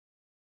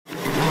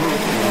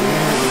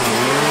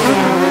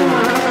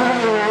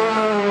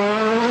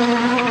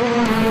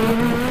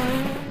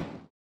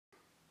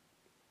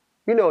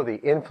You know the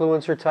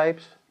influencer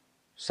types,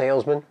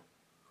 salesmen?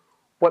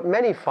 What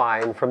many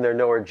find from their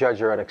know or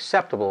judge are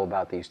unacceptable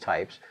about these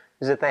types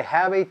is that they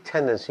have a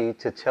tendency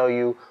to tell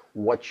you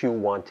what you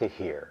want to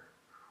hear.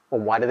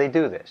 Well, why do they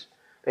do this?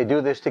 They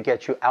do this to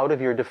get you out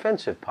of your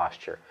defensive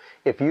posture.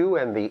 If you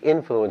and the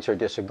influencer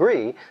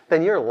disagree,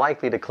 then you're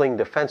likely to cling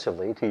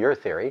defensively to your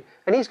theory,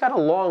 and he's got a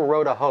long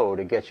row to hoe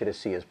to get you to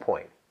see his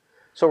point.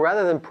 So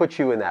rather than put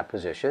you in that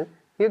position,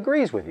 he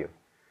agrees with you.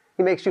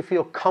 He makes you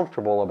feel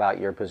comfortable about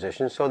your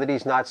position so that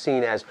he's not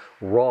seen as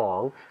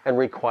wrong and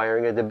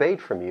requiring a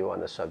debate from you on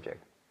the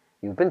subject.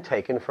 You've been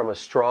taken from a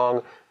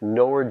strong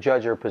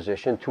knower-judger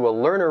position to a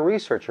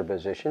learner-researcher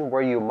position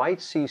where you might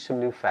see some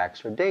new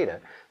facts or data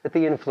that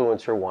the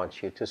influencer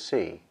wants you to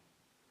see.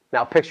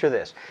 Now picture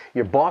this.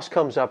 Your boss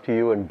comes up to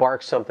you and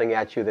barks something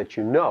at you that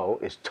you know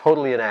is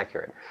totally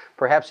inaccurate.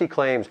 Perhaps he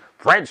claims,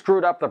 "Fred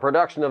screwed up the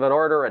production of an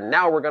order and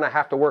now we're going to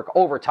have to work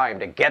overtime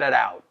to get it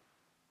out."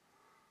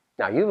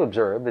 Now you've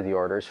observed that the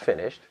order is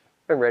finished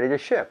and ready to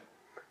ship.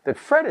 That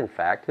Fred, in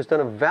fact, has done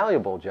a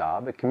valuable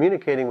job at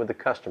communicating with the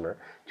customer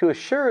to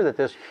assure that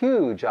this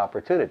huge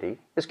opportunity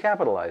is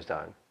capitalized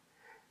on.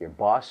 Your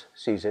boss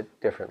sees it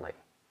differently.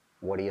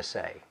 What do you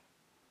say?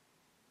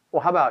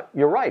 Well, how about,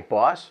 "You're right,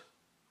 boss."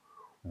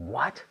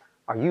 What?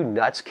 Are you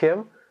nuts,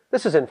 Kim?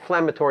 This is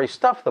inflammatory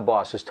stuff the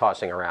boss is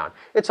tossing around.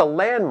 It's a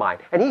landmine,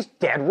 and he's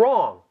dead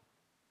wrong.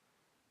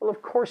 Well,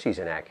 of course he's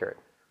inaccurate.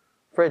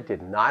 Fred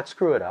did not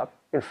screw it up.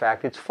 In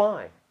fact, it's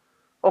fine.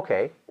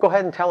 Okay, go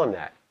ahead and tell him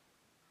that.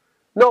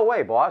 "No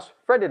way, boss.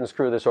 Fred didn't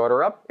screw this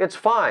order up. It's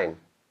fine."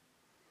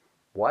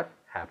 What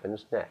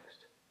happens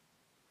next?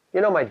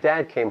 You know, my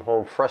dad came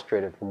home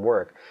frustrated from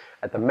work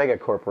at the mega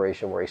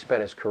corporation where he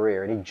spent his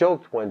career, and he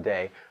joked one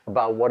day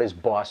about what his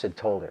boss had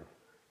told him.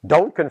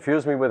 "Don't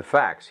confuse me with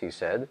facts," he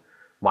said.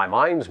 "My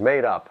mind's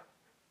made up."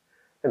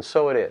 And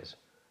so it is.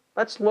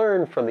 Let's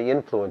learn from the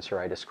influencer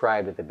I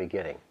described at the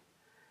beginning.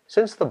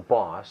 Since the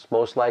boss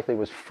most likely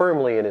was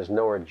firmly in his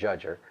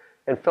knower-judger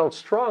and felt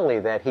strongly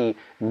that he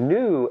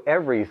knew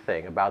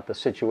everything about the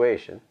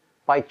situation,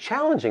 by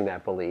challenging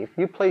that belief,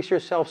 you place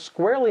yourself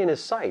squarely in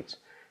his sights,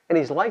 and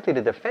he's likely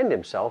to defend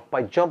himself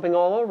by jumping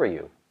all over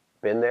you.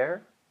 Been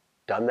there?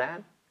 Done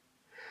that?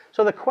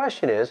 So the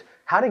question is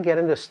how to get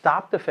him to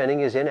stop defending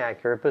his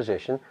inaccurate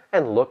position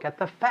and look at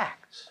the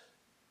facts.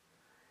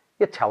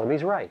 You tell him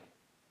he's right.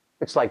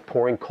 It's like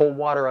pouring cold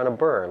water on a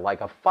burn,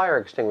 like a fire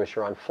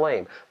extinguisher on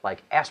flame,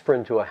 like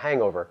aspirin to a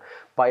hangover.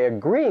 By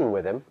agreeing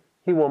with him,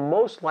 he will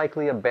most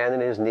likely abandon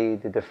his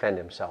need to defend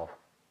himself.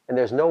 And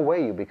there's no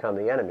way you become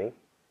the enemy.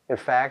 In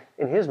fact,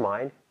 in his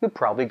mind, you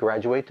probably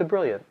graduate to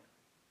brilliant.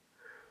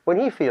 When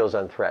he feels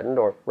unthreatened,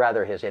 or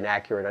rather his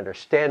inaccurate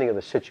understanding of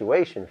the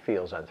situation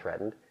feels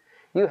unthreatened,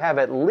 you have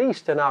at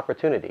least an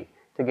opportunity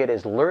to get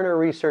his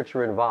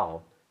learner-researcher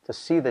involved to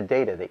see the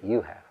data that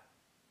you have.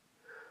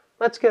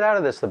 "Let's get out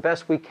of this the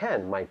best we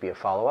can," might be a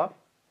follow-up.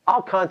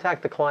 "I'll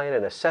contact the client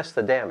and assess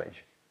the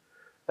damage."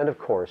 And of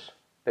course,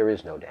 there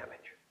is no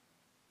damage.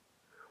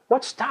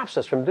 What stops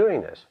us from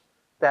doing this?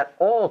 That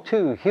all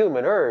too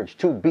human urge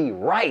to be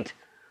right.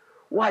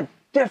 What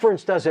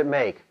difference does it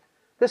make?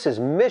 This is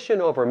Mission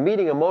Over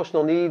Meeting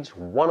Emotional Needs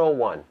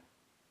 101.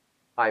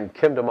 I'm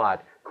Kim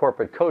DeMotte,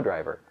 Corporate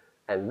Co-Driver,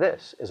 and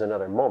this is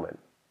another moment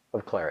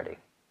of clarity.